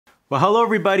Well, hello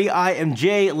everybody, I am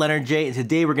JayLeonardJ, and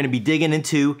today we're going to be digging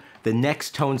into the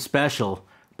Nextone Special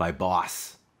by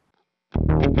Boss.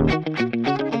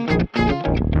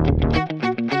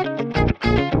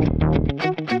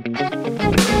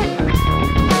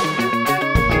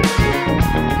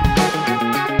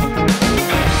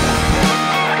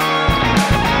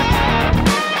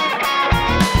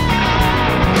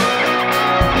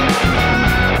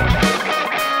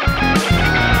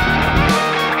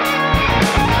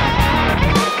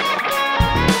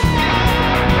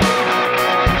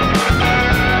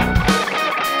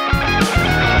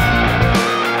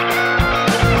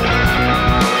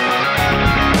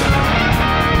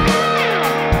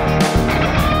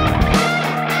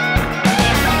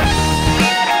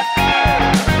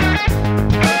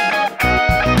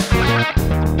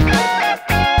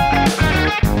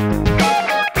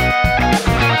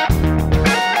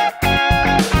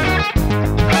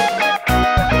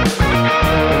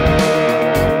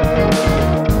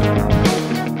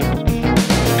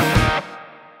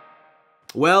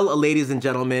 Well, ladies and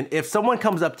gentlemen, if someone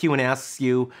comes up to you and asks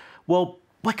you, well,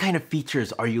 what kind of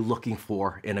features are you looking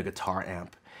for in a guitar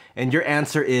amp? And your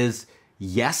answer is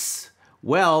yes.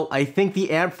 Well, I think the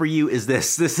amp for you is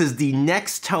this. This is the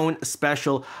Nextone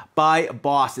Special by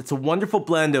Boss. It's a wonderful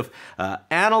blend of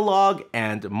analog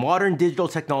and modern digital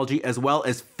technology, as well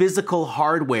as physical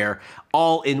hardware,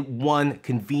 all in one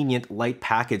convenient light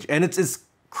package. And it's as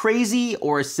crazy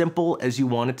or as simple as you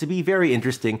want it to be. Very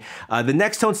interesting. The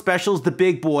Nextone Special is the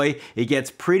big boy. It gets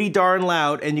pretty darn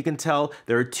loud, and you can tell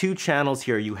there are two channels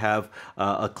here. You have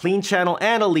a clean channel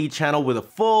and a lead channel with a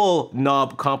full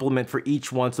knob complement for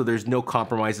each one, so there's no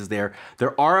compromises there.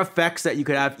 There are effects that you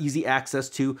could have easy access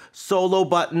to, solo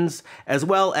buttons, as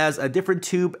well as a different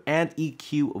tube and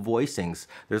EQ voicings.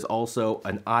 There's also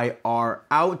an IR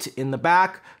out in the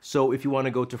back, so if you want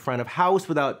to go to front of house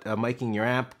without miking your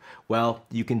amp, well,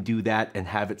 you can do that and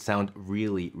have it sound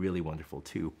really, really wonderful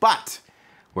too. But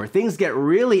where things get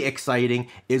really exciting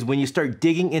is when you start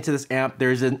digging into this amp.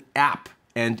 There's an app,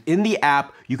 and in the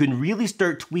app, you can really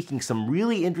start tweaking some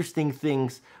really interesting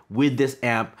things with this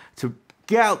amp to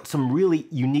get out some really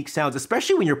unique sounds,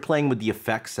 especially when you're playing with the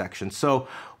effects section. So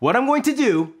what I'm going to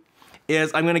do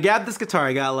is I'm gonna grab this guitar.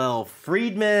 I got a little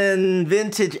Friedman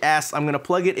Vintage S. I'm gonna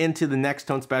plug it into the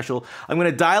Nextone Special. I'm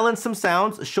gonna dial in some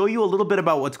sounds, show you a little bit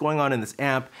about what's going on in this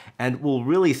amp, and we'll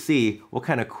really see what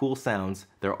kind of cool sounds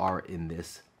there are in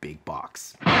this big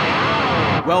box.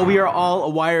 Well, we are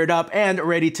all wired up and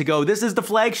ready to go. This is the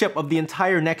flagship of the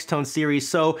entire Nextone series,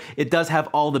 so it does have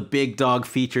all the big dog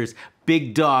features.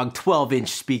 Big dog 12-inch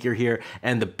speaker here,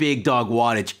 and the big dog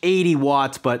wattage, 80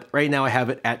 watts, but right now I have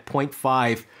it at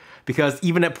 0.5. because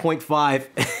even at 0.5,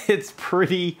 it's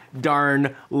pretty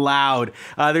darn loud.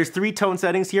 There's 3 tone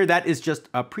settings here. That is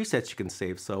just presets you can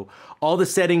save. So all the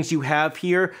settings you have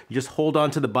here, you just hold on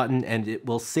to the button and it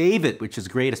will save it, which is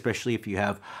great, especially if you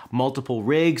have multiple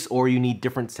rigs or you need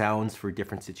different sounds for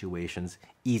different situations.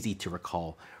 Easy to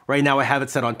recall. Right now I have it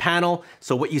set on panel,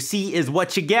 so what you see is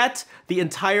what you get. The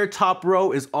entire top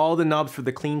row is all the knobs for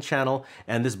the clean channel,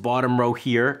 and this bottom row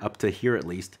here, up to here at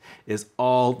least, is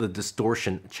all the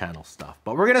distortion channel stuff.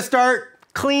 But we're gonna start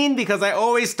clean because I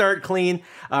always start clean.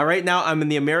 Right now I'm in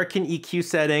the American EQ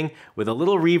setting with a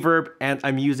little reverb, and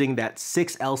I'm using that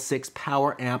 6L6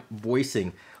 power amp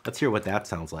voicing. Let's hear what that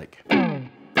sounds like.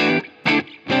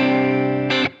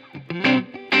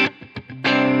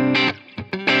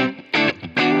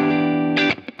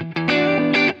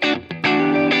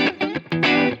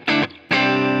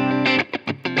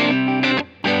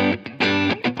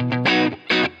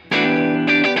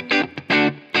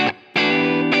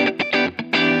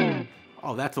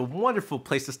 That's a wonderful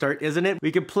place to start, isn't it? We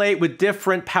can play it with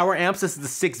different power amps. This is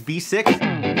the 6V6.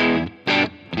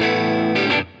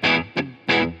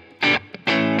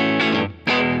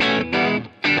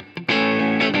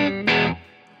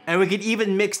 And we could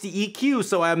even mix the EQ.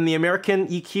 So I'm the American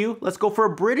EQ. Let's go for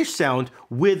a British sound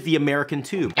with the American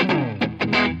tube.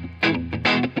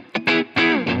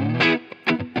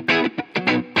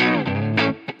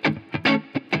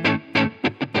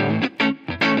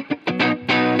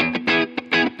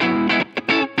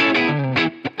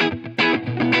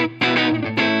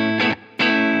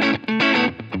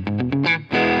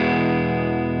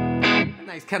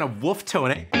 Kind of woof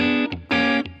tone, eh?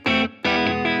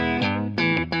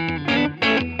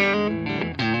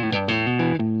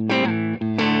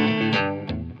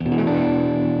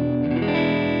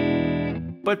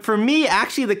 But for me,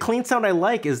 actually, the clean sound I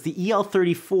like is the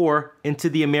EL34 into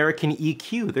the American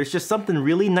EQ. There's just something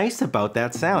really nice about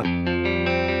that sound.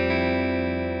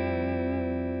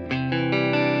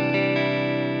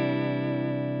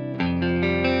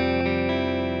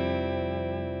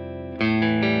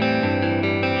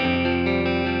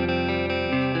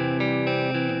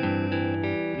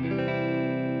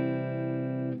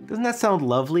 that sound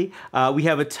lovely? We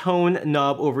have a tone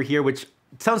knob over here, which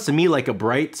sounds to me like a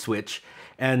bright switch.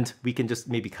 And we can just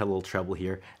maybe cut a little treble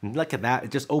here. And look at that,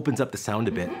 it just opens up the sound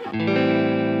a bit.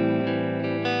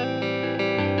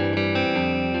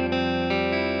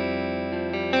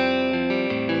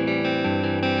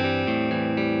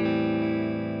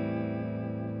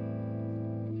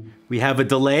 We have a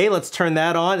delay, let's turn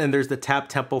that on, and there's the tap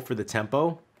tempo for the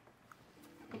tempo.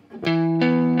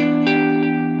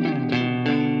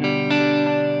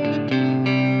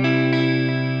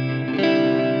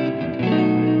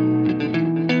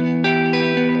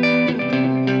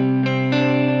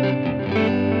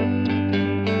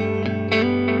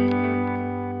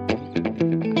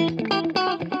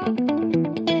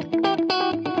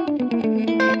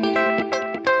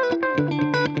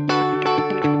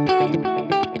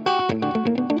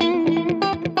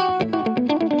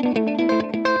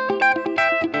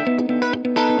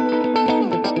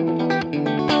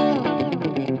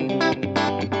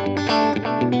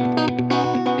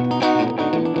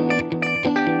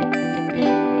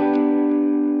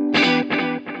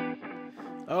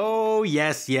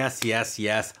 Yes, yes, yes,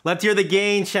 yes. Let's hear the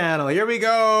gain channel. Here we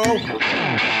go.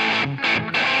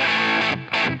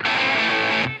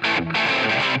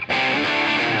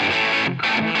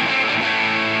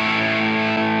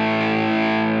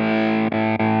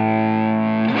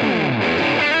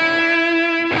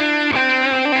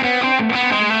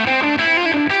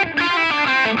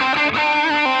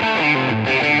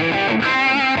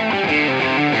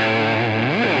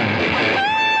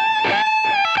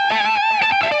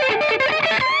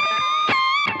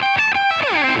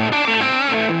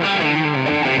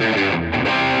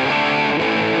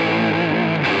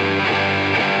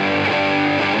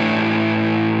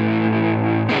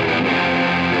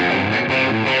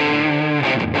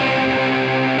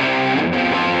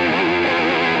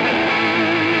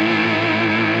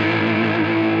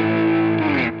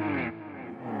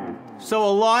 So a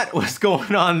lot was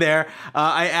going on there.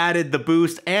 I added the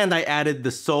boost and I added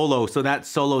the solo. So that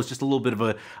solo is just a little bit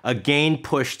of a gain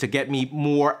push to get me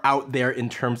more out there in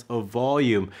terms of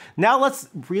volume. Now let's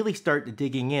really start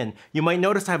digging in. You might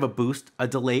notice I have a boost, a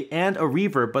delay, and a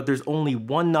reverb, but there's only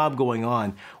one knob going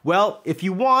on. Well, if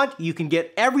you want, you can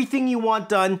get everything you want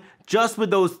done just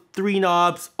with those 3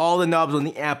 knobs, all the knobs on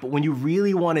the amp. But when you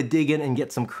really want to dig in and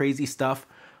get some crazy stuff,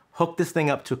 hook this thing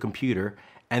up to a computer,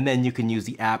 and then you can use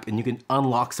the app and you can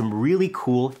unlock some really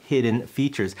cool hidden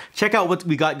features. Check out what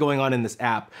we got going on in this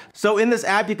app. So in this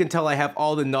app, you can tell I have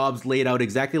all the knobs laid out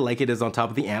exactly like it is on top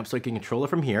of the amp, so I can control it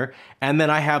from here. And then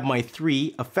I have my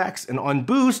 3 effects. And on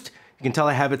boost, you can tell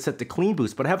I have it set to clean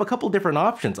boost, but I have a couple different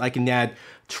options. I can add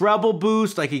treble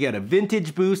boost, I could get a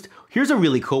vintage boost. Here's a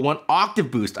really cool one, octave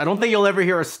boost. I don't think you'll ever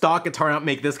hear a stock guitar amp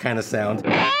make this kind of sound.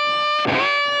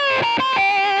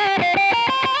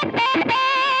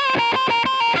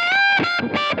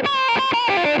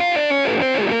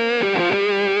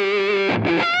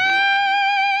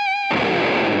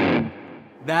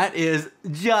 That is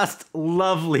just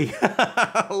lovely,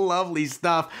 lovely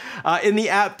stuff. In the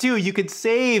app too, you could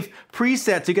save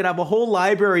presets. You could have a whole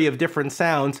library of different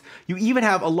sounds. You even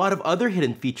have a lot of other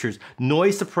hidden features.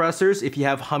 Noise suppressors, if you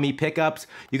have hummy pickups.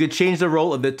 You could change the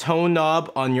role of the tone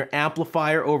knob on your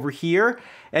amplifier over here.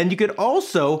 And you could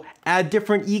also add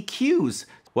different EQs.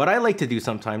 What I like to do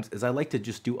sometimes is I like to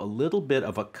just do a little bit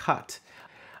of a cut.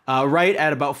 Right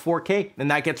at about 4K,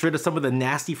 and that gets rid of some of the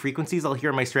nasty frequencies I'll hear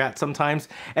in my Strat sometimes.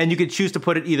 And you could choose to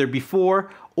put it either before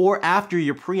or after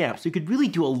your preamp. So you could really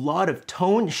do a lot of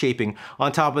tone shaping.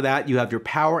 On top of that, you have your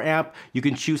power amp. You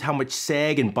can choose how much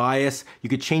sag and bias. You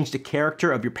could change the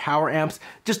character of your power amps.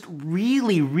 Just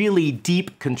really, really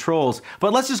deep controls.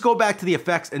 But let's just go back to the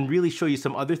effects and really show you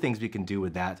some other things we can do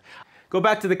with that. Go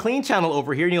back to the clean channel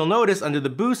over here and you'll notice under the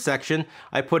boost section,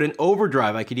 I put an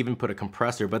overdrive. I could even put a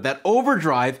compressor, but that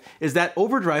overdrive is that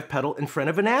overdrive pedal in front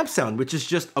of an amp sound, which is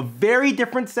just a very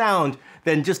different sound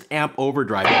than just amp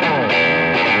overdrive.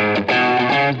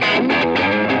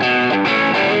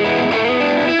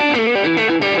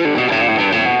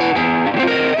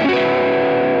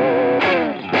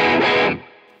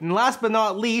 And last but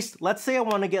not least, let's say I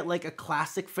want to get like a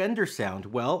classic Fender sound.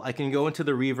 Well, I can go into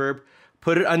the reverb,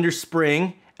 put it under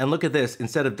spring, and look at this,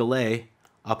 instead of delay,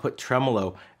 I'll put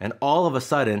tremolo, and all of a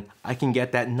sudden, I can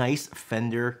get that nice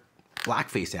Fender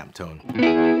blackface amp tone.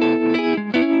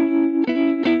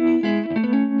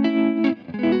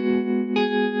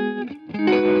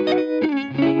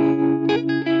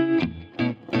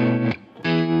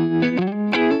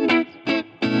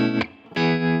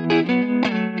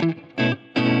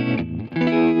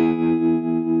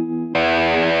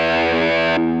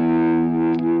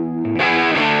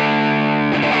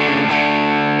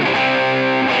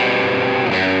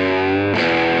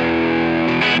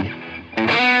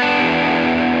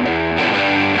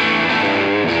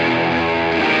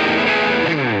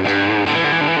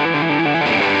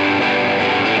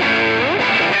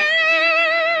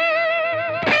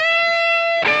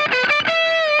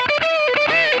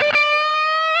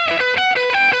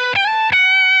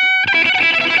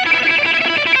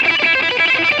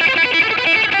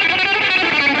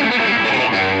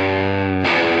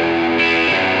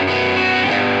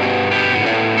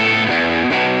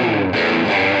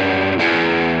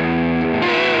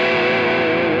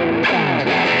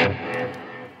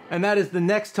 And that is the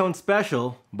Nextone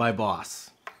Special by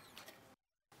Boss.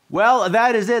 Well,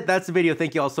 that is it. That's the video.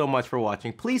 Thank you all so much for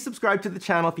watching. Please subscribe to the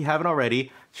channel if you haven't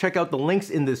already. Check out the links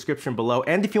in the description below.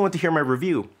 And if you want to hear my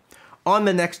review on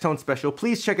the Nextone Special,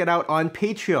 please check it out on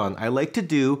Patreon. I like to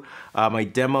do my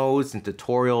demos and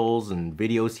tutorials and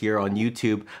videos here on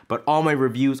YouTube, but all my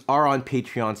reviews are on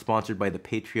Patreon, sponsored by the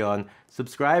Patreon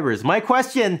subscribers. My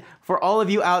question for all of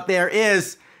you out there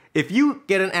is, if you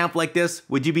get an amp like this,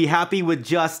 would you be happy with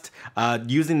just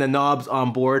using the knobs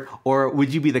on board, or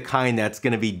would you be the kind that's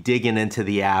gonna be digging into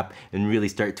the app and really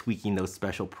start tweaking those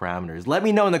special parameters? Let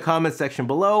me know in the comments section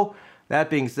below. That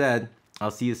being said,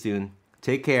 I'll see you soon.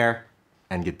 Take care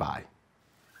and goodbye.